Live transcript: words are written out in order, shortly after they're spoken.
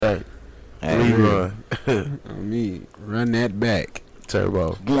Hey, Rerun. Me, run that back.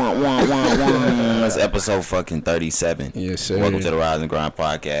 Turbo. That's episode fucking 37. Yes, sir. Welcome to the Rise and Grind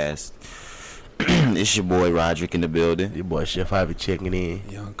podcast. It's your boy Roderick in the building. Your boy Chef Ivy checking in.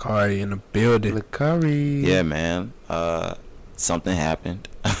 Young Kari in the building. The curry. Yeah, man. Something happened.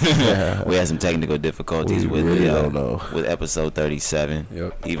 We had some technical difficulties We really don't know. with episode 37.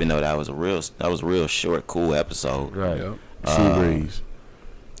 Yep. Even though that was a real short, cool episode. Right. Yep. Sea breeze.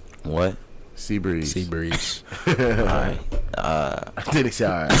 What? Sea breeze. Sea breeze. All right. Did it say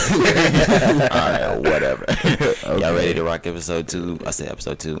all right? All right. Whatever. Okay. Y'all ready to rock episode 2? I said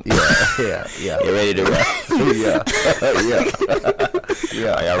episode 2. Yeah. You ready to rock?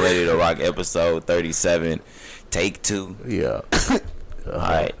 Yeah. Are y'all ready to rock episode 37? Take 2. Yeah. All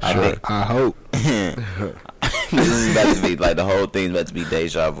right. Sure. I hope. This is about to be like the whole thing's about to be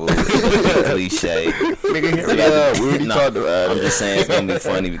deja vu, cliche. Nigga, It's hurry about up. to- We already no, talked about I'm it. just saying it's gonna be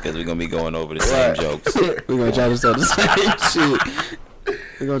funny because we're gonna be going over the same Right. jokes. We're gonna try to say the same shit.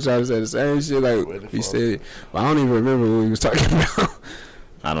 We're gonna try to say the same shit like we said. Well, I don't even remember what we was talking about.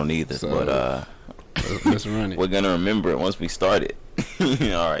 I don't either, So- but Let's run it. we're gonna remember it once we start it.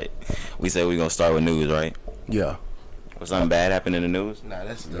 All right. We said we're gonna start with news, right? Yeah. Was something bad happen in the news? Nah,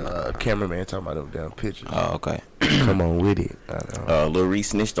 that's the cameraman talking about them damn pictures. Oh, okay. Come on with it. Lil Reese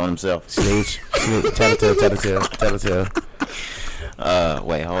snitched on himself. Snitch. Tell it.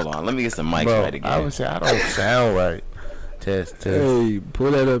 Wait, hold on. Let me get some mics Bro, right again. I would say I don't sound right. Test. Hey, pull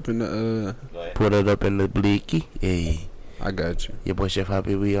that up in the Go ahead. Put it up in the blicky. Hey. I got you. Your boy Chef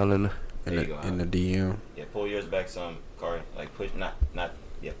Happy, we all in the... There you go. In the DM. Yeah, pull yours back some, Corey. Like push,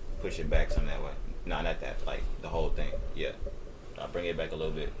 push it back some that way. No, not that. Like the whole thing. Yeah. I'll bring it back a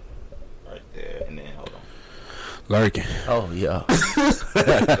little bit. Right there, and then hold on. Lurking. Oh, yeah. Go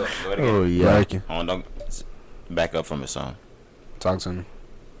ahead again. Oh, yeah. Lurking. Hold on, don't back up from the song. Talk to me.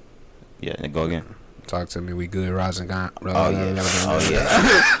 Yeah, then go again. Talk to me. We good. Rising God. Oh yeah.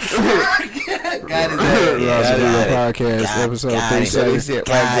 Got it. Podcast episode got it. 37.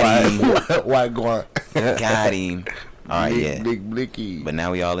 Got White guan. Got him. All right, yeah. Big blicky. But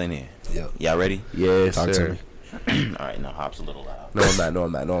now we all in here. Yep. Y'all ready? Yes, Talk sir. to me. All right, now Hop's a little loud. No, I'm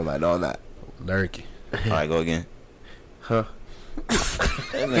not. Lurking. All right, go again. Huh?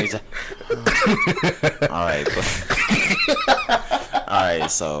 All right. All right.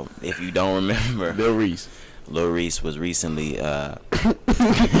 So if you don't remember, Bill Reese. Lil Reese was recently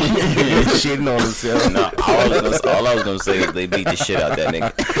Shitting on himself. no, all I was gonna say is they beat the shit out that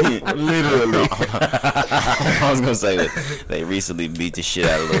nigga. Literally. All I was gonna say was they recently beat the shit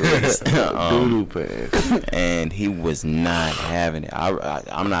out of Lil Reese. Doodoo pants. And he was not having it.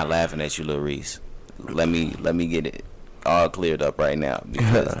 I'm not laughing at you, Lil Reese. Let me get it all cleared up right now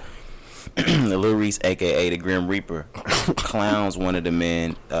because Lil Reese, aka the Grim Reaper, clowns one of the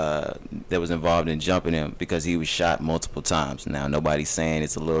men that was involved in jumping him because he was shot multiple times. Now nobody's saying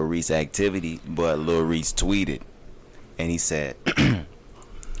it's a Lil Reese activity, but Lil Reese tweeted and he said,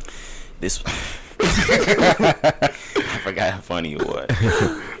 "This." I forgot how funny it was.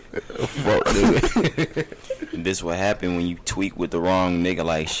 Fuck, nigga. This what happen when you tweet with the wrong nigga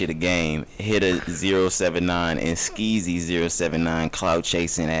like shit a game. Hit a 079 and skeezy 079 clout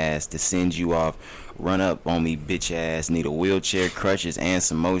chasing ass to send you off. Run up on me, bitch ass. Need a wheelchair, crutches, and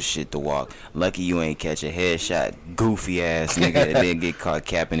some more shit to walk. Lucky you ain't catch a headshot, goofy ass nigga that didn't get caught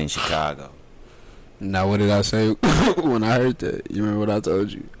capping in Chicago. Now, what did I say when I heard that? You remember what I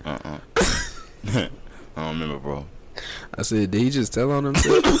told you? I don't remember, bro. I said, did he just tell on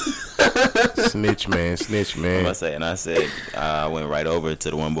himself? Snitch man. I said, I went right over to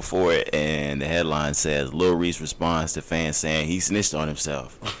the one before it, and the headline says, Lil Reese responds to fans saying he snitched on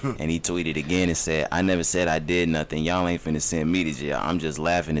himself. And he tweeted again and said, I never said I did nothing. Y'all ain't finna send me to jail. I'm just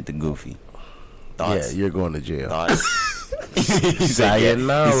laughing at the goofy. Thoughts? Yeah, you're going to jail. Thoughts? He said, yeah,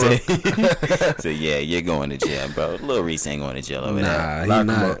 you're going to jail, bro. Lil Reese ain't going to jail over that. Nah, Lock he him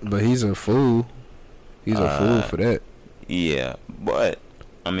not. up. But he's a fool. He's a fool for that. Yeah, but,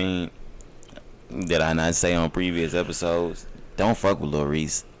 I mean, did I not say on previous episodes, don't fuck with Lil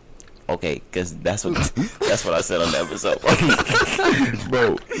Reese? Okay, because that's what I said on the episode.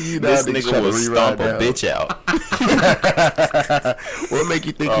 Bro, This nigga will stomp a bitch out. What make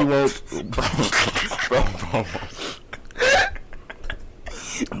you think he won't? Bro.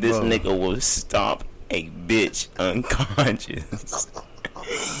 This nigga will stomp a bitch unconscious.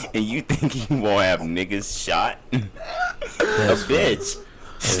 And you think he won't have niggas shot? A bitch.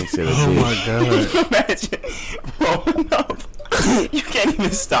 Oh my god. Imagine rolling up. You can't even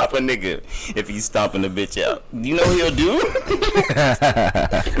stop a nigga if he's stomping a bitch out. You know what he'll do?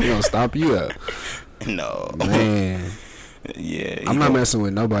 He gonna stomp you up. No. Man. Yeah, I'm not messing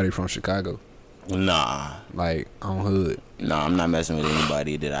with nobody from Chicago. Nah, Like on hood, I'm not messing with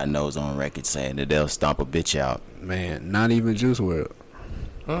anybody that I know's on record saying that they'll stomp a bitch out. man. Not even Juice WRLD.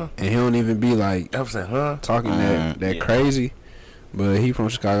 Huh? And he don't even be like I was like, huh? talking that Yeah. crazy. But he from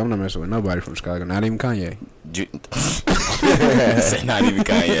Chicago. I'm not messing with nobody from Chicago. Not even Kanye. Say not even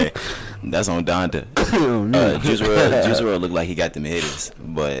Kanye. That's on Donda. Juice WRLD look like he got them hitters,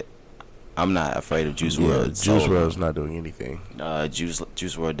 but I'm not afraid of Juice WRLD. Juice WRLD's not doing anything. Juice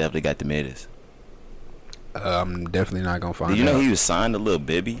WRLD definitely got them hitters. I'm definitely not gonna find Did you know out. he was signed to Lil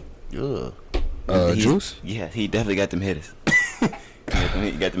Bibby? Ugh. Juice? Yeah, he definitely got them hitters.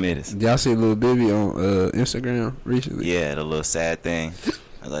 He got them hitters. Y'all see Lil Bibby on Instagram recently? Yeah, the little sad thing.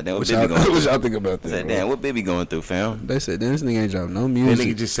 I was like, damn, what What Bibby y'all, going what through? y'all think about I that? said, bro? damn, what Bibby going through, fam? They said, damn, this nigga ain't dropped no That music.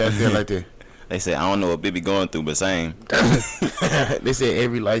 nigga just sat there like that. They said, I don't know what Bibby going through, but same. They said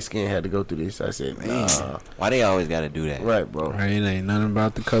every light skin had to go through this. I said, nah. Why they always got to do that? Right, bro. Right, it ain't nothing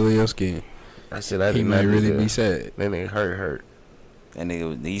about the color of your skin. I said, I He did might not really do be that. sad. That nigga hurt. That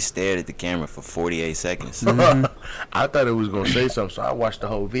nigga, he stared at the camera for 48 seconds. I thought it was going to say something, so I watched the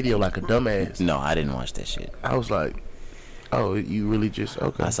whole video like a dumbass. No, I didn't watch that shit. I was like, oh, you really just,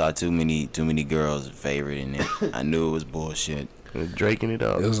 okay. I saw too many girls favoriting it. I knew it was bullshit. Draking it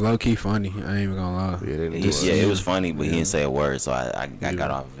up. It was low key funny. I ain't even gonna lie. Yeah, that nigga Just- was. Yeah, it was funny, but he Yeah. didn't say a word, so I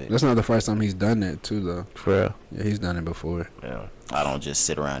got off of it. That's not the first time he's done that too, though. For real. Yeah, he's done it before. Yeah. I don't just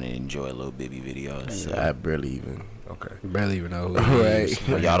sit around and enjoy Lil Bibby videos. So. I barely even. Okay. Barely even know who he Right. is.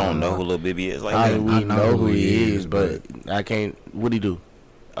 Well, y'all don't know who Lil Bibby is like I that? we know who he is, but I can't. What'd he do?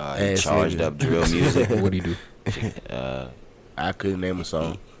 He ass charged nigga. up drill music. What'd he do? I couldn't name a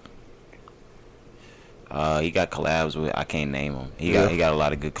song. He got collabs with, I can't name him. He Yeah. got a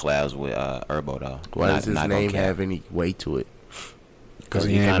lot of good collabs with Herbo though. Why does his not gonna name cap. have any weight to it? Because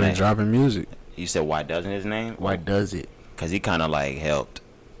he he ain't been kinda- dropping music. You said why doesn't his name? Why does it? Because he kind of like helped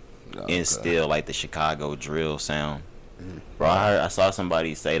Okay. instill like the Chicago drill sound. Bro, I saw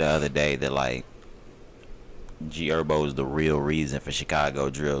somebody say the other day that like G Herbo is the real reason for Chicago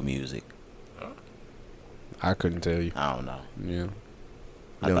drill music. I couldn't tell you. I don't know. Yeah.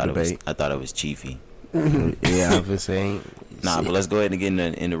 No debate. I thought it was Chiefy. Yeah, I've been saying. Nah, but let's go ahead and get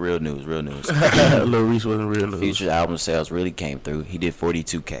into real news. Real news. Lil Reese wasn't real news. Future's album sales really came through. He did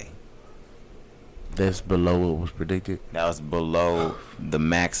 42K. That's below what was predicted. That was below the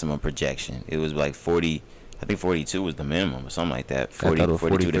maximum projection. It was like 40. I think 42 was the minimum or something like that. 40, thought it was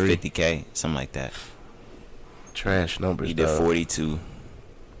 42 to 43. 50K, something like that. Trash numbers. He did dog. 42.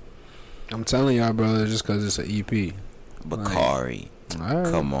 I'm telling y'all, brother, just because it's an EP. Bakari. All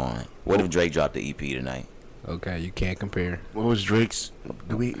right. Come on. What if Drake dropped the EP tonight? Okay, you can't compare. What was Drake's?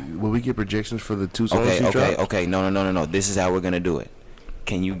 Will we get projections for the two songs he dropped? Okay. No. This is how we're gonna do it.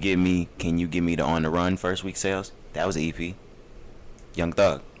 Can you give me the On the Run first week sales? That was an EP. Young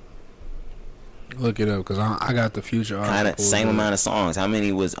Thug. Look it up, because I got the Future Kind of article. same amount of songs. How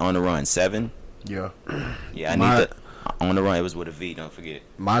many was On the Run? 7? Yeah. Yeah, I My- need the On the Run. It was with a V. Don't forget.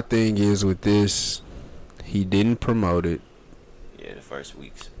 My thing is with this, he didn't promote it. Yeah, the first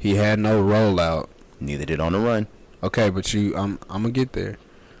weeks. He had no rollout. Neither did On the Run. Okay, but I'm gonna get there.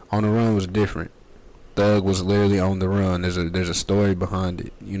 On the Run was different. Thug was literally on the run. There's a story behind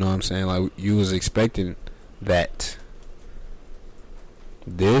it. You know what I'm saying? Like you was expecting that.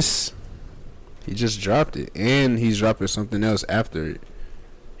 This, he just dropped it, and he's dropping something else after it.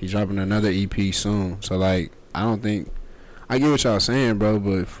 He's dropping another EP soon. So like, I don't think I get what y'all saying, bro.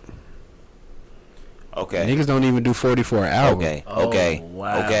 But Okay. niggas don't even do 44 albums. Okay. Oh, Okay.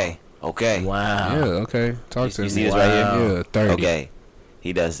 wow. Okay. Wow. Yeah. Okay. Talk to You me. see this right here? Yeah. 30. Okay.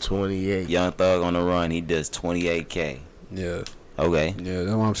 He does 28. Young Thug On the Run. He does 28K. Yeah. Okay. Yeah.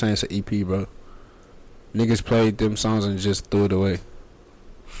 That's what I'm saying. It's an EP, bro. Niggas played them songs and just threw it away.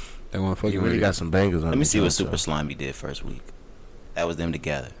 They want to fuck You with really it. got some bangers on. Let me this see what joint, Super though. Slimy did first week. That was them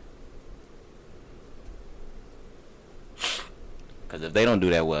together. Because if they don't do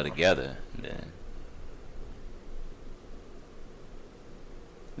that well together, then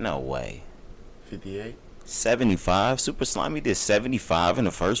no way. 58. 75. Super Slimy did 75 in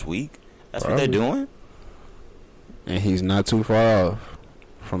the first week. That's what they're Probably. doing. And he's not too far off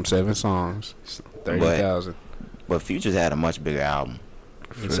from 7 songs. 30,000. But Future's had a much bigger album.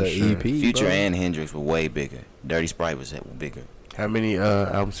 It's For an sure. EP. Future bro. and Hendrix were way bigger. Dirty Sprite was bigger. How many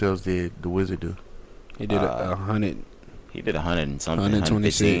album sales did The Wizard do? He did a 100. He did 100 and something.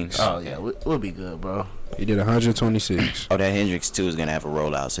 126. 115. Oh yeah, we'll be good, bro. He did 126. Oh, that Hendrix too is gonna have a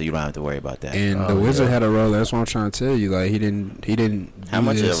rollout, so you don't have to worry about that. And Oh, the Wizard yeah. had a role. That's what I'm trying to tell you. Like he didn't. How do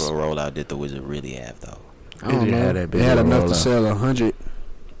much this. of a rollout did the Wizard really have, though? I don't He didn't know. have that big They had of a enough to rollout. sell 100.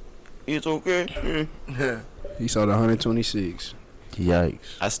 It's okay. He sold 126. Yikes.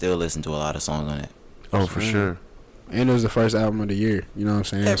 I still listen to a lot of songs on it. Oh, for sure. And it was the first album of the year. You know what I'm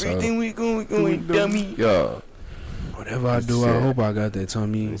saying? Everything we going, dummy. Yeah. Whatever I do, I hope I got that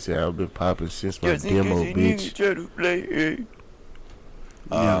tummy. He said I've been popping since my Just in demo, case you bitch. niggas try to play.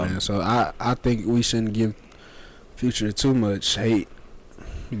 Yeah, man. So I think we shouldn't give Future too much hate.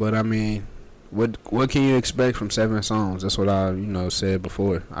 But I mean, what can you expect from 7 songs? That's what I said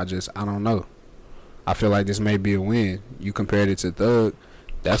before. I don't know. I feel like this may be a win. You compared it to Thug.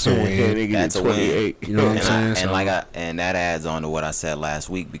 That's a win. That's a win. You know what I'm saying? And that adds on to what I said last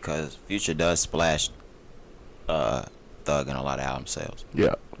week, because Future does splash Thug in a lot of album sales.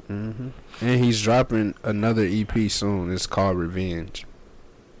 Yeah. Mm-hmm. And he's dropping another EP soon. It's called Revenge.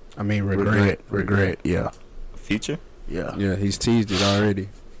 I mean Regret. Yeah. Future? Yeah. Yeah, he's teased it already.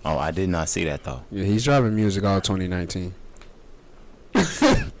 Oh, I did not see that though. Yeah, he's dropping music all 2019.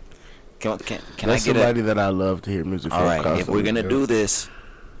 Can I That's get somebody that I love to hear music from. All right, if we're gonna constantly. do this,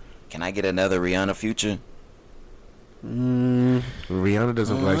 can I get another Rihanna Future? Rihanna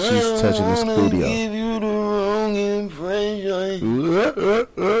doesn't look like she's touching the studio. Give you the wrong impression.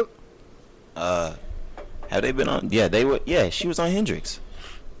 Have they been on? Yeah, they were. Yeah, she was on Hendrix.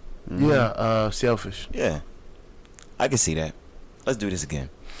 Yeah, Selfish. Yeah, I can see that. Let's do this again.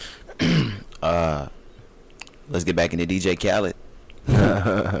 Let's get back into DJ Khaled,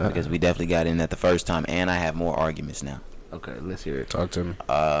 because we definitely got in that the first time, and I have more arguments now. Okay, let's hear it. Talk to me.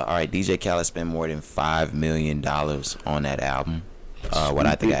 All right, DJ Khaled spent more than $5 million on that album. What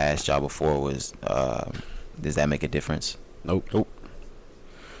I think I asked y'all before was, does that make a difference? Nope.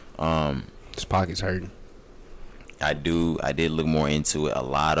 His pocket's hurting. I did look more into it. A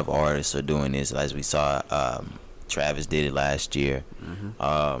lot of artists are doing this, as we saw. Travis did it last year.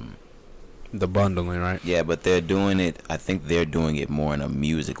 The bundling, right? Yeah, but they're doing it. I think they're doing it more in a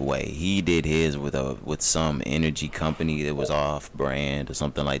music way. He did his with some energy company that was off brand or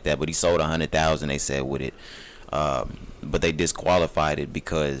something like that. But he sold 100,000. They said with it, but they disqualified it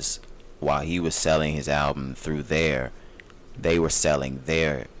because while he was selling his album through there, they were selling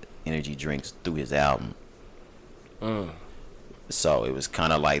their energy drinks through his album. So it was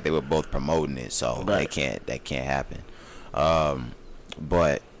kind of like they were both promoting it. So that can't happen.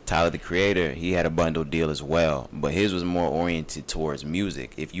 But Tyler the Creator, he had a bundle deal as well, but his was more oriented towards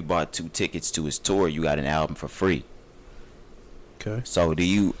music. If you bought 2 tickets to his tour, you got an album for free. Okay. So do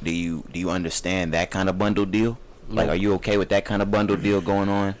you understand that kind of bundle deal? Like, are you okay with that kind of bundle deal going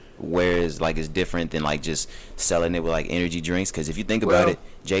on? Whereas, like, it's different than like just selling it with like energy drinks. Because if you think about it,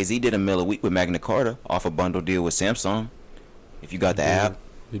 Jay-Z did $1 million a week with Magna Carta off a bundle deal with Samsung. If you got the app,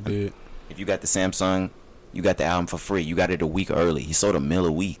 he did. If you got the Samsung, you got the album for free. You got it a week early. He sold $1 million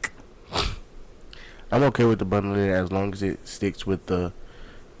a week. I'm okay with the bundling as long as it sticks with the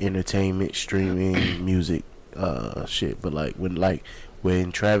entertainment, streaming, music, shit. But like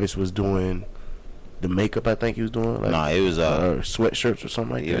when Travis was doing the makeup, I think he was doing. Like, Nah, it was sweatshirts or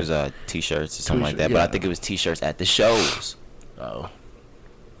something like that. It was t-shirts or something like that. Yeah. But I think it was t-shirts at the shows. Oh.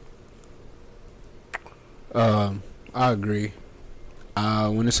 I agree.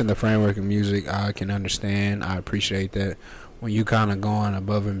 When it's in the framework of music, I can understand. I appreciate that. When you kind of going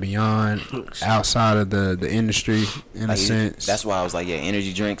above and beyond, outside of the industry, in a sense. That's why I was like, yeah,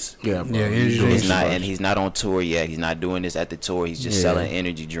 energy drinks. Yeah, bro. Yeah, energy drinks. He's not on tour yet. He's not doing this at the tour. He's just selling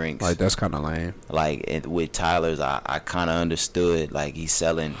energy drinks. Like, that's kind of lame. Like, with Tyler's, I kind of understood. Like, he's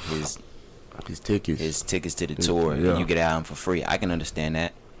selling his tickets to the tour. Yeah. And you get an album for free. I can understand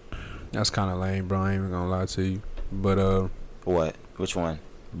that. That's kind of lame, bro. I ain't even gonna lie to you. But What? Which one?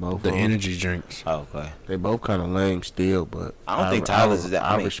 Both the of 'em. energy drinks. Oh, okay. They both kind of lame still, but I don't think Tyler's is that.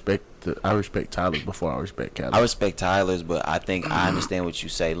 I respect Tyler's before I respect Khaled. I respect Tyler's, but I think I understand what you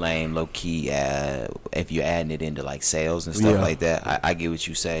say, lame, low key. If you're adding it into like sales and stuff like that, I get what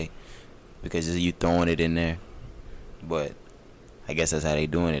you say, because you throwing it in there. But I guess that's how they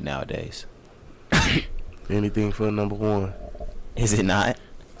doing it nowadays. Anything for number one. Is it not?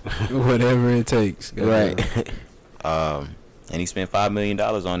 Whatever it takes. Right. And he spent $5 million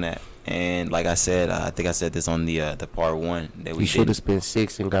on that. And like I said, I think I said this on the part one that we He should have spent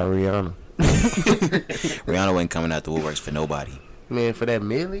 6 and got Rihanna. Rihanna wasn't coming out the woodworks for nobody, Man, for that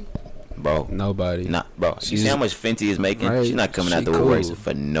milli? bro. Nobody. Not, bro. You see how much Fenty is making? Right. She's not coming She out the woodworks cool.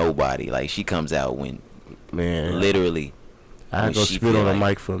 for nobody. Like, she comes out when Man. literally. I when go she spit feel on a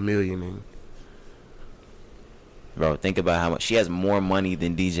like- mic for $1 million. And Bro, think about how much she has more money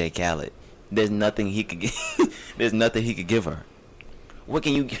than DJ Khaled. There's nothing he could get. There's nothing he could give her. What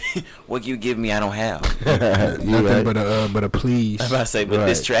can you give me? I don't have. Nothing right. but a please. I was about to say, but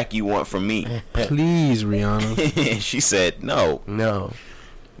this Right. track you want from me? Please, Rihanna. She said no. No.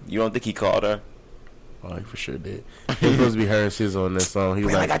 You don't think he called her? Oh, he for sure did. He was supposed to be her and SZA on that song. He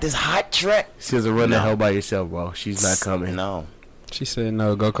was Man, like, I got this hot track. SZA, run the hell by yourself, bro. She's not coming. No. She said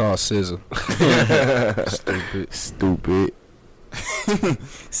no. Go call SZA. Stupid.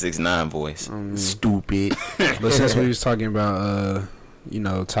 6ix9ine voice. Stupid. But since we was talking about,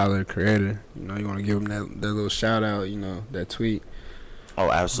 Tyler the Creator, you want to give him that little shout out, that tweet. Oh,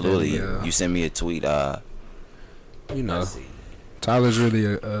 absolutely. Yeah. You sent me a tweet. Let's see. Tyler's really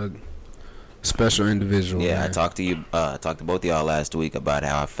a special individual. Yeah, man. I talked to both of y'all last week about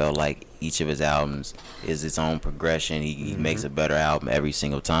how I felt like each of his albums is its own progression. He makes a better album every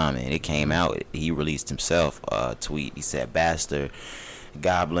single time, and it came out. He released himself a tweet. He said, "Bastard,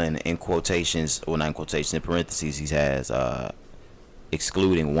 Goblin," in quotations, well, not in quotations, in parentheses. He has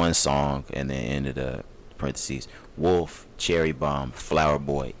excluding one song, and then into the parentheses, Wolf, Cherry Bomb, Flower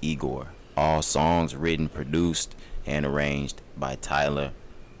Boy, Igor. All songs written, produced, and arranged by Tyler.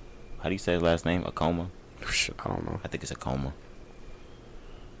 How do you say his last name? Akoma? I don't know. I think it's Akoma.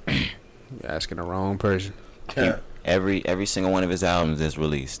 You're asking the wrong person. Every single one of his albums is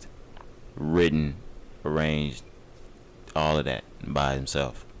released, written, arranged, all of that by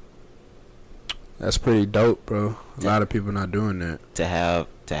himself. That's pretty dope, bro. A lot of people not doing that. To have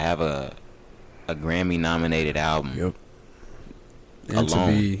a Grammy nominated album. Yep. And alone.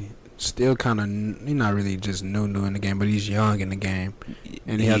 to be still kind of, he's not really just new in the game, but he's young in the game,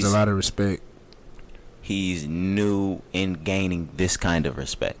 and he has a lot of respect. He's new in gaining this kind of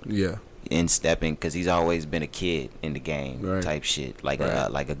respect. Yeah. In stepping, because he's always been a kid in the game, right. type shit, like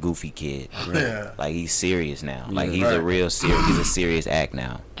right. like a goofy kid. Right. Yeah. Like he's serious now. Like Yeah. he's Right. a real serious. He's a serious act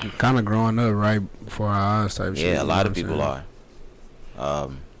now. Kind of growing up right before our eyes, type shit. Yeah, a lot of people are.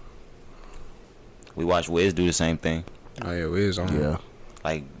 We watched Wiz do the same thing. Oh yeah, Wiz on. Yeah.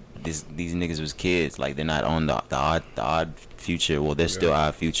 Like these niggas was kids. Like they're not on the odd future. Well, they're still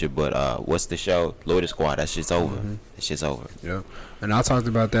Odd Future, but what's the show? Loaded Squad. That shit's over. That shit's over. Yeah. And I talked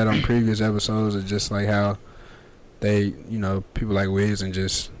about that on previous episodes of just like how they, people like Wiz and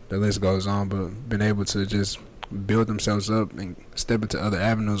just the list goes on, but been able to just build themselves up and step into other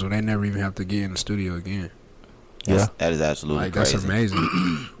avenues where they never even have to get in the studio again. Yeah. That is absolutely Like crazy. that's amazing.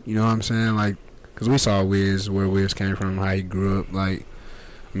 You know what I'm saying? Like, cause we saw Wiz, where Wiz came from, how he grew up. Like,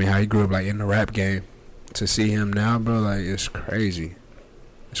 how he grew up like in the rap game. To see him now, bro, like it's crazy.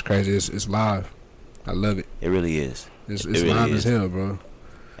 It's crazy. It's live. I love it. It really is. It's really live is. as hell, bro.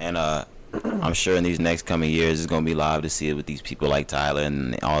 And I'm sure in these next coming years it's gonna be live to see it with these people like Tyler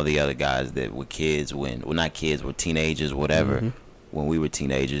and all the other guys that were kids when, well, not kids, were teenagers, whatever. When we were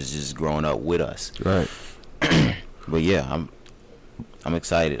teenagers, just growing up with us. Right. But yeah, I'm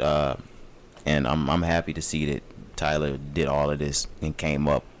excited, and I'm happy to see that Tyler did all of this and came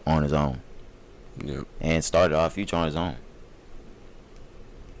up on his own. Yep. And started our future on his own.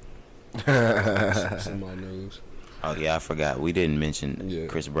 Somebody knows. Oh yeah, I forgot. We didn't mention Yeah.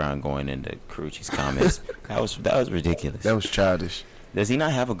 Chris Brown going into Carucci's comments. that was ridiculous. That was childish. Does he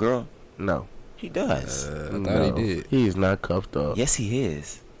not have a girl? No. He does. I thought No. he did. He is not cuffed up. Yes, he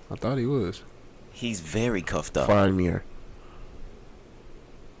is. I thought he was. He's very cuffed up. Find me her.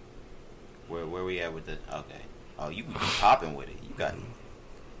 Where we at with the? Okay. Oh, you be popping with it. You got.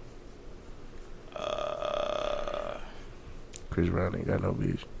 Chris Brown ain't got no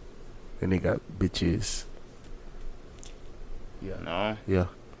bitch. And they got bitches. Yeah. No. Yeah.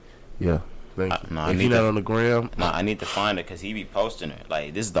 Yeah. Thank you. No, I if need you're not to- on the gram, No, I need to find her because he be posting her.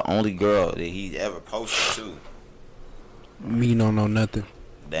 Like this is the only girl that he's ever posted to. Me don't know nothing.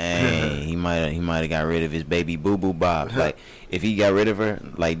 Dang, he might have got rid of his baby Boo Boo Bob. Like if he got rid of her,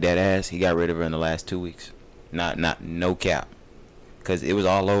 like that ass, he got rid of her in the last 2 weeks. Not no cap, cause it was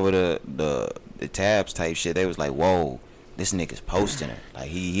all over the tabs type shit. They was like, whoa, this nigga's posting her. Like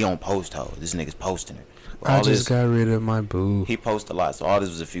he don't post hoes. This nigga's posting her. I All just this, got rid of my boo. he posted a lot. So all this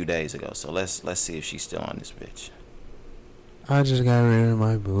was a few days ago. So let's see if she's still on this bitch. I just got rid of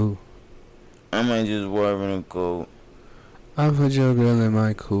my boo. I might just wear a coat. I put your girl in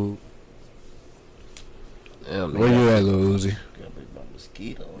my coop. Where you at, Lil Uzi?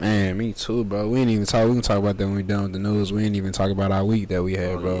 Man, me too, bro. We ain't even talk. We can talk about that when we done with the news. We ain't even talk about our week that we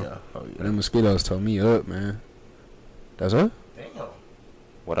had, bro. Yeah. Oh, yeah. Them mosquitoes tore me up, man. That's her? Damn.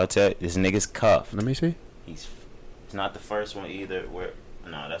 What I tell you, this nigga's cuffed. Let me see. It's not the first one either. Where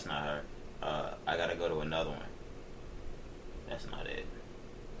no, that's not her. I gotta go to another one. That's not it.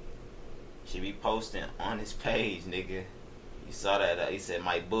 She be posting on his page, nigga. You saw that? He said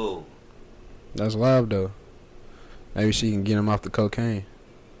my boo. That's live though. Maybe she can get him off the cocaine.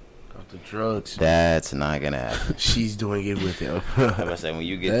 Off the drugs. That's not gonna happen. She's doing it with him. Like I said, when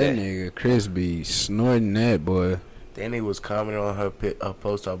you get That that, nigga Chris be snorting that boy. Then he was commenting on her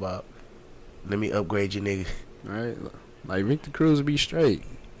post about let me upgrade you, nigga. Right? Like Victor Cruz be straight.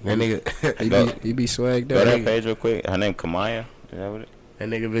 That nigga, He be swagged Go out. that page real quick. Her name Kamaya. Is that what it? that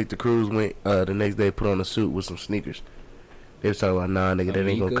nigga Victor Cruz went the next day, put on a suit with some sneakers. They was talking about, nah, nigga, that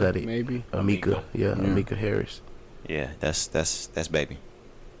ain't gonna cut it. Maybe. Amika, yeah, Amika Harris. Yeah, that's baby.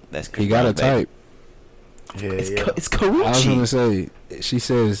 That's He got a baby. type. Yeah, It's yeah. it's I was gonna Karuchi. say, she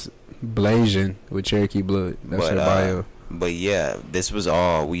says Blasian with Cherokee blood. That's But, her bio. But yeah, this was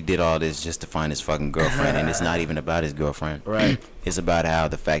all we did all this just to find his fucking girlfriend, and it's not even about his girlfriend. Right. It's about how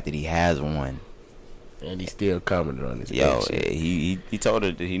the fact that he has one. And he still commented on this. Yo, shit. he told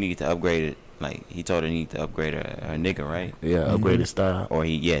her that he needed to upgrade it. Like he told her he needed to upgrade her nigga, right? Yeah, upgraded style. Or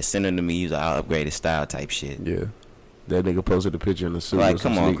send him to me. He was like, I'll upgrade his style type shit. Yeah. That nigga posted a picture in the suit. Like, with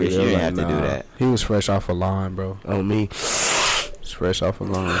some come on, sneakers. Chris, you I'm didn't like, have to do nah. that. He was fresh off a line, bro. On me. He's fresh off a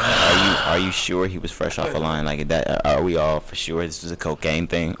line. Are you sure he was fresh off a line like that? Are we all for sure this was a cocaine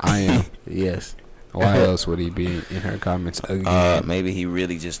thing? I am. Yes. Why else would he be in her comments again? Maybe he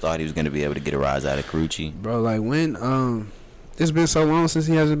really just thought he was gonna be able to get a rise out of Karuchi. Bro, like when it's been so long since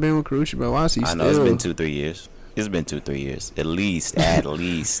he hasn't been with Karuchi, but why is he I still? know it's been 2-3 years. It's been 2-3 years, at least. At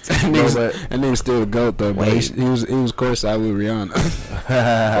least, That nigga's still the GOAT though, bro. Wait. He was courtside with Rihanna.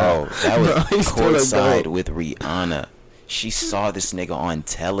 bro. That was Bro, he's still a courtside goat. with Rihanna. She saw this nigga on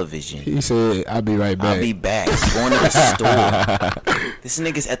television. He said, "I'll be right back." I'll be back. He's going to the store. This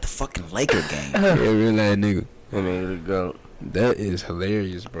nigga's at the fucking Laker game. Yeah, real ass nigga. I mean, the GOAT. That is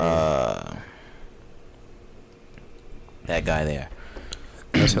hilarious, bro. That guy there.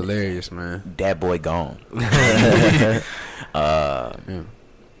 That's hilarious, man. That boy gone.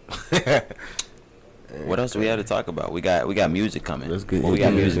 What else do we have to talk about? We got music coming. Let's get We got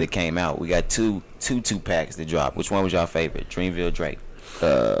into music it. that came out. We got two packs that dropped. Which one was y'all favorite? Dreamville, Drake.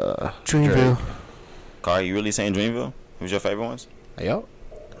 Dreamville. Car, you really saying Dreamville? Who's your favorite ones? Yo.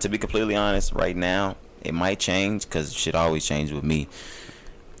 To be completely honest, right now it might change because shit always changes with me.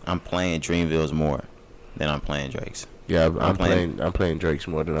 I'm playing Dreamville's more than I'm playing Drake's. Yeah, I'm playing Drake's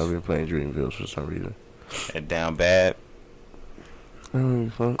more than I've been playing Dreamville's for some reason. And Down Bad,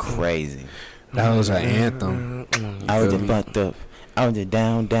 crazy. That was an anthem. I was just fucked up. I was just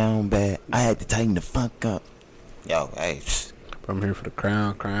down bad. I had to tighten the fuck up. Yo, hey, From Here for the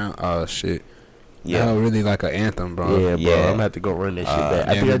Crown. Oh shit. yeah. That was really like an anthem, bro. Yeah, bro. Yeah. I'm gonna have to go run that shit back.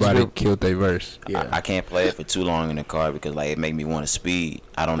 I think I Everybody just been, killed their verse. yeah. I can't play it for too long in the car because like it make me want to speed.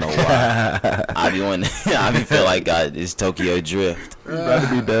 I don't know why. I be on. I be feel like it's Tokyo Drift. You about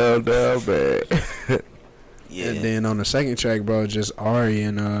to be down bad. Yeah. And then on the second track, bro, just Ari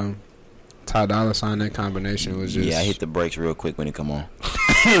and Ty Dolla $ign, that combination was just. Yeah, I hit the brakes real quick when it come on.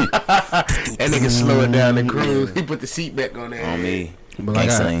 That nigga slow it down and cruise. He put the seat back on there. On me. But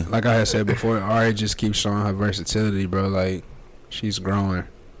like I had said before, Ari just keeps showing her versatility, bro. Like she's growing.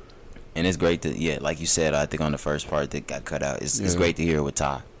 And it's great to like you said. I think on the first part that got cut out, it's Yeah. great to hear it with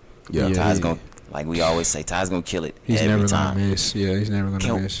Ty. Yeah, Ty's he- gonna like we always say. Ty's gonna kill it He's every never time. gonna miss. Yeah, he's never gonna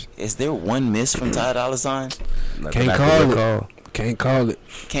Can- miss. Is there one miss from Ty Dolla $ign? Can't call it. Can't call it.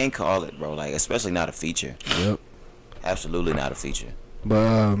 Can't call it, bro. Like especially not a feature. Yep. Absolutely not a feature.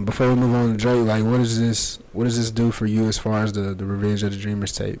 But before we move on to Drake, like, what does this do for you as far as the Revenge of the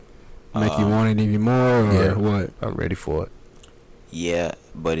Dreamers tape? Make you want it even more, or yeah. what? I'm ready for it. Yeah,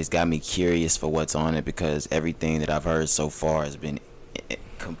 but it's got me curious for what's on it because everything that I've heard so far has been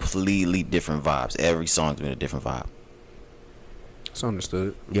completely different vibes. Every song's been a different vibe. It's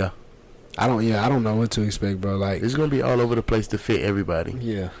understood. Yeah. I don't know what to expect, bro. Like, It's gonna be all over the place to fit everybody.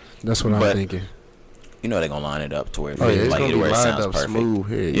 yeah, that's what I'm But- thinking. You know they're gonna line it up to where it Oh yeah, fits, it's like gonna it be where it lined sounds up perfect. smooth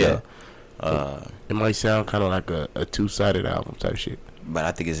here. Yeah. Yeah. It might sound kind of like a two-sided album type shit. But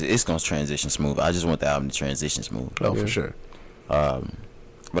I think it's gonna transition smooth. I just want the album to transition smooth. Oh, Yeah. for sure.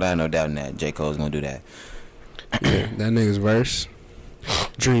 But I have no doubt in that J. Cole's gonna do that. Yeah, that nigga's verse.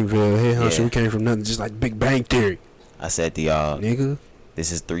 Dreamville, hey, huh? Yeah. We came from nothing, just like Big Bang Theory, I said to y'all, nigga.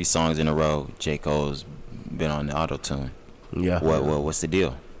 this is 3 songs in a row. J. Cole's been on the auto tune. Yeah. What's the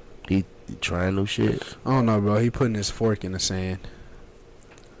deal? He trying new shit. I don't know, bro. He putting his fork in the sand.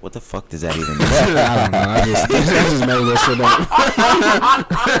 What the fuck does that even mean? I don't know. I just made that shit up.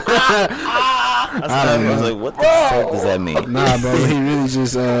 I was like, what the fuck does that mean? Nah, bro. He really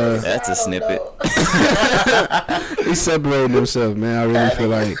just That's a snippet. he separated himself, man. I really feel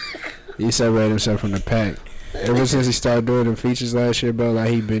like he separated himself from the pack. Ever since he started doing the features last year, bro, like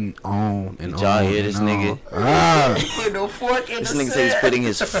he been on and Did y'all on. hear and this on. nigga? Ah, Put no fork in This nigga said he's putting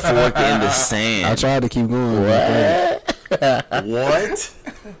his fork in the I sand. tried to keep going. What?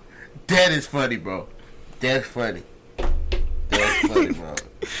 That is funny, bro. That's funny. That's funny, bro.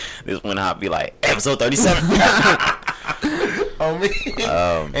 This one I'll be like, episode 37. on me.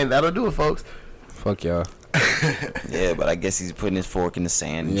 And that'll do it, folks. Fuck y'all. Yeah, but I guess he's putting his fork in the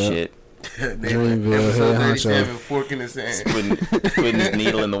sand and shit. Dreamville, Episode head 37, honcho. fork in the sand. Putting his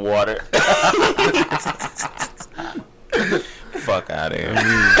needle in the water. Fuck out of here.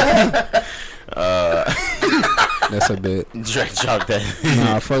 That's a bit. Drake dropped that.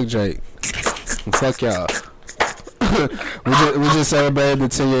 Nah, fuck Drake. Fuck y'all. we just celebrated the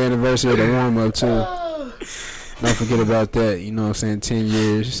 10-year anniversary of the warm up too. Don't forget about that. You know what I'm saying? 10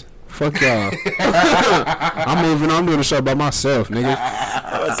 years. Fuck y'all. I'm doing the show by myself, nigga.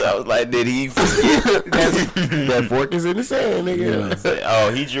 I was like, did he forget? That fork is in the sand, nigga. Yeah.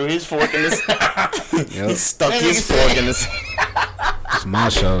 Oh, he drew his fork in the sand. Yep. He stuck his fork in the sand. It's my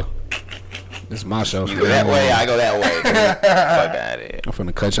show. It's my show. You go that way, I go that way. Fuck out of here. I'm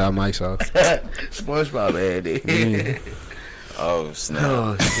finna cut y'all mics off. SpongeBob, Andy. Yeah. Oh, snap.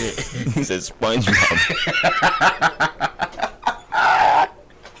 Oh, shit. He said SpongeBob.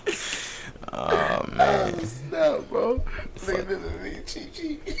 Oh, man. No, bro.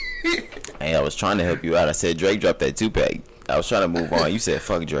 Cheat. Hey, I was trying to help you out. I said Drake dropped that 2-pack. I was trying to move on. You said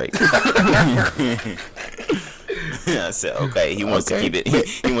fuck Drake. I said okay. He wants to keep it.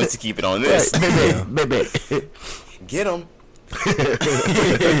 He wants to keep it on this. Baby. Get him.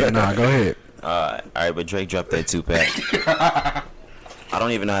 Nah, go ahead. All right, but Drake dropped that 2-pack. I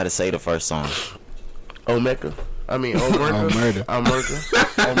don't even know how to say the first song. Omeka. I mean, Omurka. Omurda.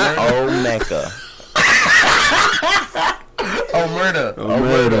 Omeka.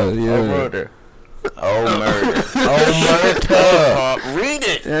 Omurda. Yeah. Omurda. Read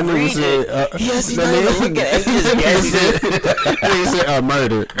it. That nigga Read said, it. Yes, he doesn't even look at it. He just guessed it. He said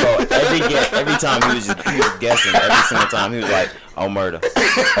murder. Bro, every time he was guessing. Every single time he was like, Omurda.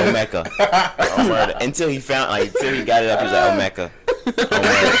 Omeka. Omurda. Until he got it up, he was like, Omeka.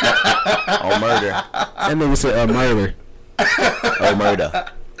 Omurda. That nigga said murder. Omurda.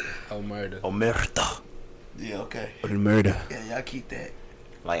 Murder. Yeah, okay. Murder. Yeah, y'all keep that.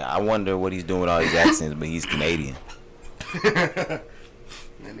 Like, I wonder what he's doing with all these accents, but he's Canadian. That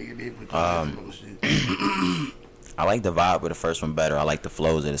nigga did put the shit. I like the vibe of the first one better. I like the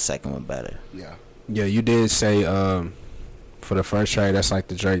flows of the second one better. Yeah. Yeah, you did say for the first track, that's like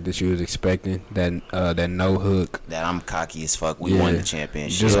the Drake that you was expecting. That no hook. That I'm cocky as fuck. We won the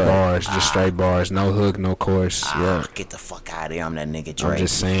championship. Just bars, just straight bars. No hook, no chorus. Yeah. Get the fuck out of here. I'm that nigga Drake. I'm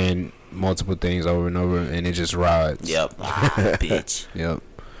just saying multiple things over and over, and it just rides. Yep. Bitch. Yep.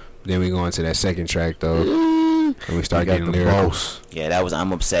 Then we go into that second track though, and we start getting lyrical. Yeah, that was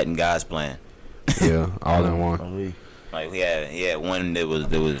I'm upset in God's plan. Yeah, all in one. Like he had one that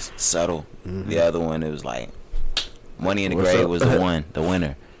was subtle. Mm-hmm. The other one it was like Money in the Grave was the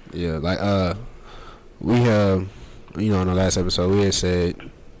winner. Yeah, like we have, in the last episode we had said,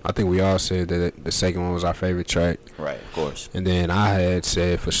 I think we all said that the second one was our favorite track. Right, of course. And then I had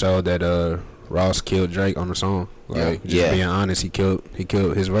said for sure that Ross killed Drake on the song. Like being honest, he killed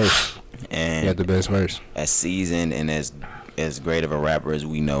his verse. And he had the best verse. As seasoned and as great of a rapper as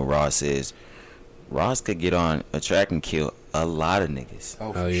we know Ross is, Ross could get on a track and kill a lot of niggas.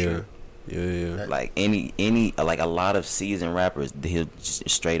 Oh yeah. Sure. Yeah. Like any like a lot of seasoned rappers, he'll just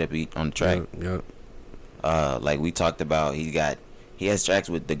straight up eat on the track. Yep. Like we talked about, he has tracks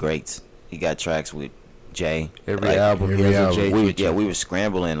with the greats. He got tracks with Jay. Every album he has a Jay feature. We were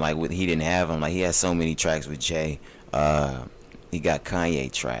scrambling he didn't have them. Like he has so many tracks with Jay. He got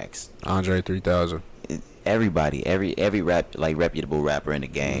Kanye tracks. Andre 3000. Everybody, every reputable rapper in the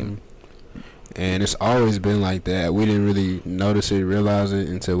game. Mm-hmm. And it's always been like that. We didn't really notice it, realize it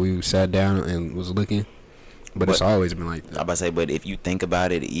until we sat down and was looking. But it's always been like that. I'm about to say, but if you think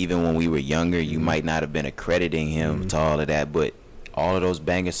about it, even when we were younger, you might not have been accrediting him to all of that. But all of those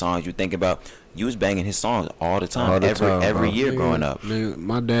banger songs you think about, you was banging his songs all the time, every year growing up. Man,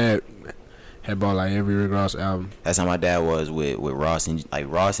 my dad had bought like every Rick Ross album. That's how my dad was with Ross and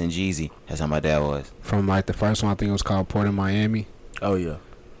Jeezy. That's how my dad was. From like the first one, I think it was called Port of Miami. Oh yeah.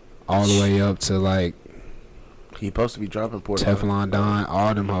 All the way up to like he supposed to be dropping Port Teflon Don,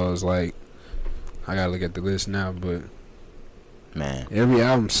 all them hoes. Like I gotta look at the list now, but man, every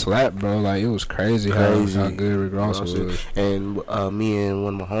album slapped, bro. Like it was crazy. How good Rick Ross was. And me and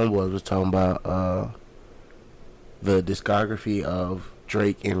one of my homeboys was talking about the discography of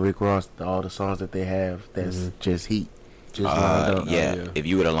Drake and Rick Ross, all the songs that they have. That's just heat. Just lined up. Yeah. If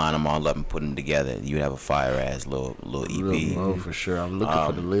you were to line them all up and put them together, you'd have a fire ass little EP. Oh, for sure. I'm looking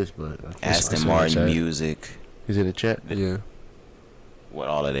for the list, but Aston Martin music. Is it a chat? Yeah. What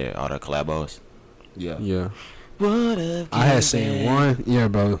all their collabos? Yeah. I had seen one. Yeah,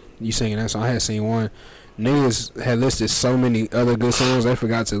 bro. You singing that song? I had seen one, niggas had listed so many other good songs, they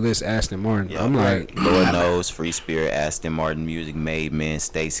forgot to list Aston Martin. Yeah, I'm like, Lord knows, Free Spirit, Aston Martin, Music Made Men,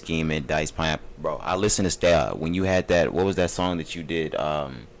 Stay Scheming, Dice Pineapple. Bro, I listened to Stay. When you had that, what was that song that you did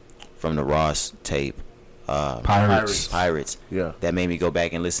from the Ross tape? Pirates. Yeah. That made me go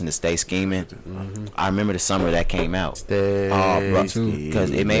back and listen to Stay Scheming. I remember the summer that came out. Stay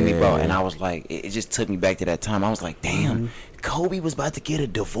Because it made me, bro, and I was like, it just took me back to that time. I was like, damn, Kobe was about to get a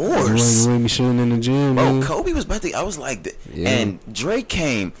divorce. you ain't me shooting in the gym, Bro, man. Kobe was about to. I was like, and Drake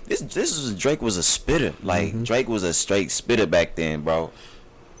came. Drake was a spitter. Like Drake was a straight spitter back then, bro.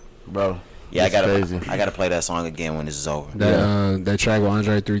 Yeah, I gotta play that song again when this is over. That track with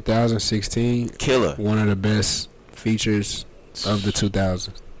Andre 3000, 16, Killer. one of the best features of the 2000s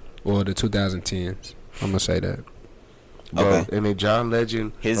or the 2010s. I'm gonna say that. Bro, Okay. and then John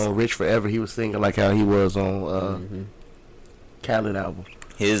Legend on Rich Forever, he was singing like how he was on Khaled album.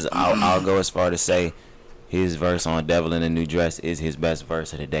 I'll go as far to say his verse on Devil in a New Dress is his best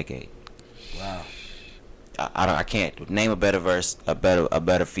verse of the decade. Wow. I can't name a better verse, a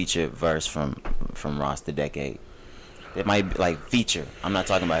better feature verse from Ross the decade. It might be like feature. I'm not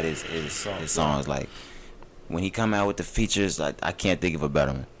talking about his songs. Like when he come out with the features, I can't think of a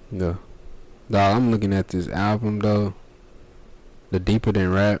better one. No. Dog, I'm looking at this album though. The Deeper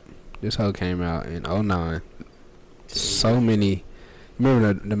Than Rap. This whole came out in 2009. So many.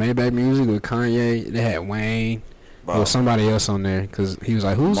 Remember the Maybach Music with Kanye? They had Wayne. Bro. There was somebody else on there because he was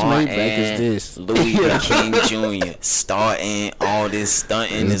like, "Whose Maybach is this?" Louis the King Jr. starting all this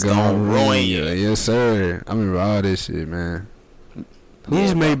stunting is gonna ruin you. Yes, sir. I remember all this shit, man.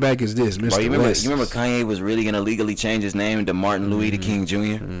 Whose Maybach is this, Mr. Bro, you West? remember Kanye was really gonna legally change his name to Martin Louis the King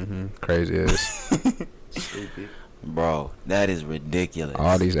Jr. Crazy ass. Stupid. Bro, that is ridiculous.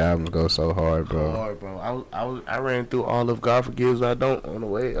 All these albums go so hard, bro. Hard, bro. I ran through all of God Forgives I Don't on the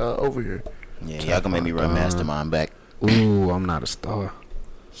way over here. Yeah, y'all can make me run Mastermind back. Ooh, I'm Not a Star.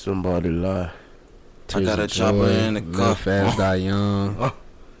 Somebody lie. I got a chopper in the Live car. Fast, Die Young.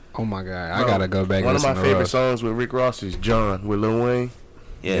 Oh my god, I Bro, gotta go back. One and of my listen to favorite Ross. songs with Rick Ross is John with Lil Wayne.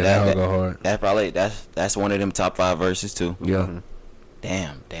 Yeah, that that go hard. that's probably that's one of them top 5 verses too. Yeah.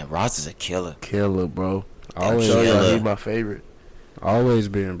 Damn, Ross is a killer. Killer, bro. Always, Show y'all killer. he my favorite. always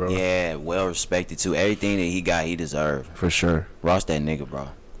been, bro. Yeah, well respected too. Everything that he got, he deserved. For sure. Ross that nigga, bro.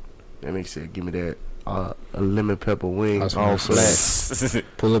 That makes it. Give me that a lemon pepper wing That's all what flat.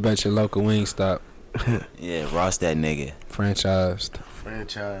 Pull up at your local wing stop. Yeah, Ross that nigga. Franchised.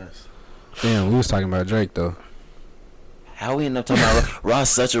 Franchise. Damn, we was talking about Drake though. How we end up talking about Ross?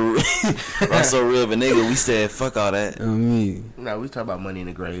 Such a Ross so real of a nigga. We said fuck all that. I mean, No, we talk about Money in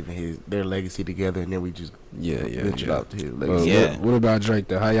the Grave and their legacy together, and then we just yeah. ventured out to his But legacy. Yeah. what about Drake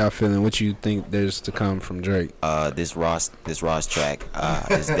though? How y'all feeling? What you think there's to come from Drake? This Ross track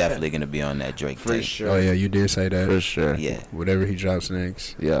is definitely gonna be on that Drake For tape. sure. Oh yeah, you did say that. For sure. Yeah. Whatever he drops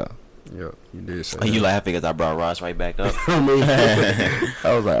next. Yeah. Yep, you did say Are that. you laughing because I brought Ross right back up? I mean,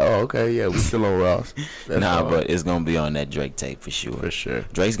 I was like, oh, okay, yeah, we still on Ross. That's Nah, all. but it's gonna be on that Drake tape for sure. For sure.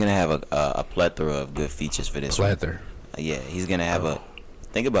 Drake's gonna have a plethora of good features for this one. Plethora. Yeah, he's gonna have a.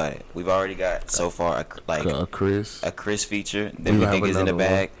 Think about it. We've already got so far Chris. a Chris feature. Then We we have think is in the another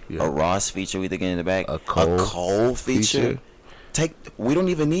bag. one. Yeah. A Ross feature. We think is in the bag. A Cole feature. We don't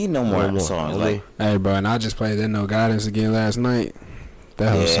even need no more songs. Only- Like, Hey, bro, and I just played that No Guidance again last night.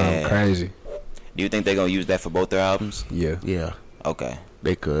 That was something Yeah. crazy. do you think they're gonna use that for both their albums? Yeah. yeah, Okay,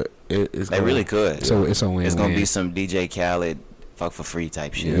 they could. It's they really could. So it's a win-win. It's gonna be some DJ Khaled fuck for free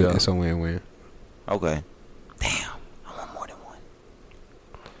type shit. Yeah, Yeah. it's a win-win. Okay. Damn, I want more than one.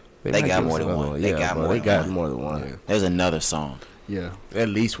 They might got give more us than another one. They got bro, more They than got one. more than one. Yeah. There's another song. Yeah. At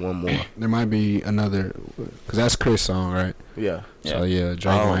least one more. There might be another, because that's Chris' song, right? Yeah. So, yeah,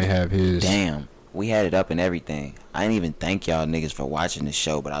 Drake Oh, might have his. Damn, we had it up and everything. I didn't even thank y'all niggas for watching the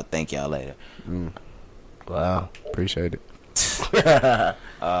show, but I'll thank y'all later. Wow. Appreciate it.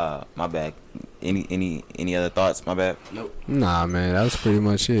 My bad. Any other thoughts? My bad. Nah, man, that was pretty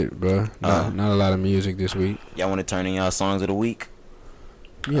much it, bro. Not a lot of music this week. Y'all want to turn in y'all songs of the week?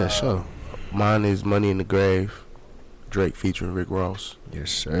 Yeah, sure. Mine is Money in the Grave. Drake featuring Rick Ross.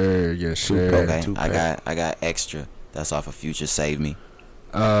 Yes, sir. Yes, Tupac. sir. Okay, Tupac. I got extra. That's off of Future Save Me.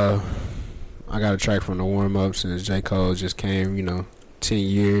 I got a track from the warm-up since J. Cole just came, 10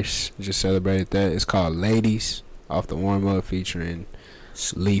 years. Just celebrated that. It's called Ladies, off the warm-up, featuring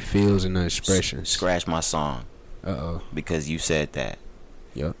Lee Fields and the Expressions. Scratch my song Uh-oh. because you said that.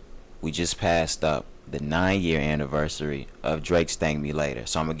 Yep. We just passed up the 9-year anniversary of Drake's Thank Me Later.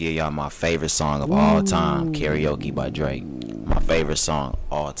 So I'm going to give y'all my favorite song of all time, Karaoke by Drake. My favorite song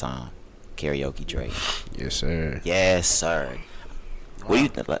all time, Karaoke Drake. Yes, sir. Yes, sir. What do you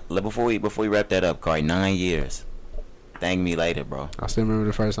think? Before we wrap that up, Corey? 9 years. Thank me later, bro. I still remember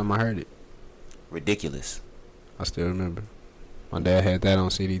the first time I heard it. Ridiculous. I still remember. My dad had that on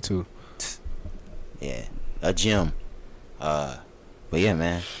CD too. Yeah, a gem. But yeah,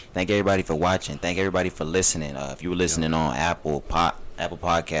 man. Thank everybody for watching. Thank everybody for listening. If you were listening on Apple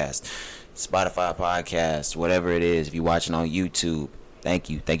Podcast, Spotify Podcast, whatever it is. If you're watching on YouTube, thank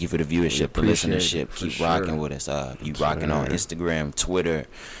you. Thank you for the viewership, the listenership. Keep rocking with us. You rocking on Instagram, Twitter,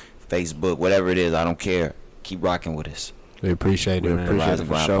 Facebook, whatever it is. I don't care. Keep rocking with us. We appreciate it, man. The Rise and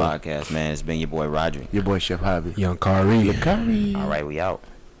Grind Podcast, man. It's been your boy Roderick. Your boy Chef Hobby. Young Kari. Kari. All right, we out.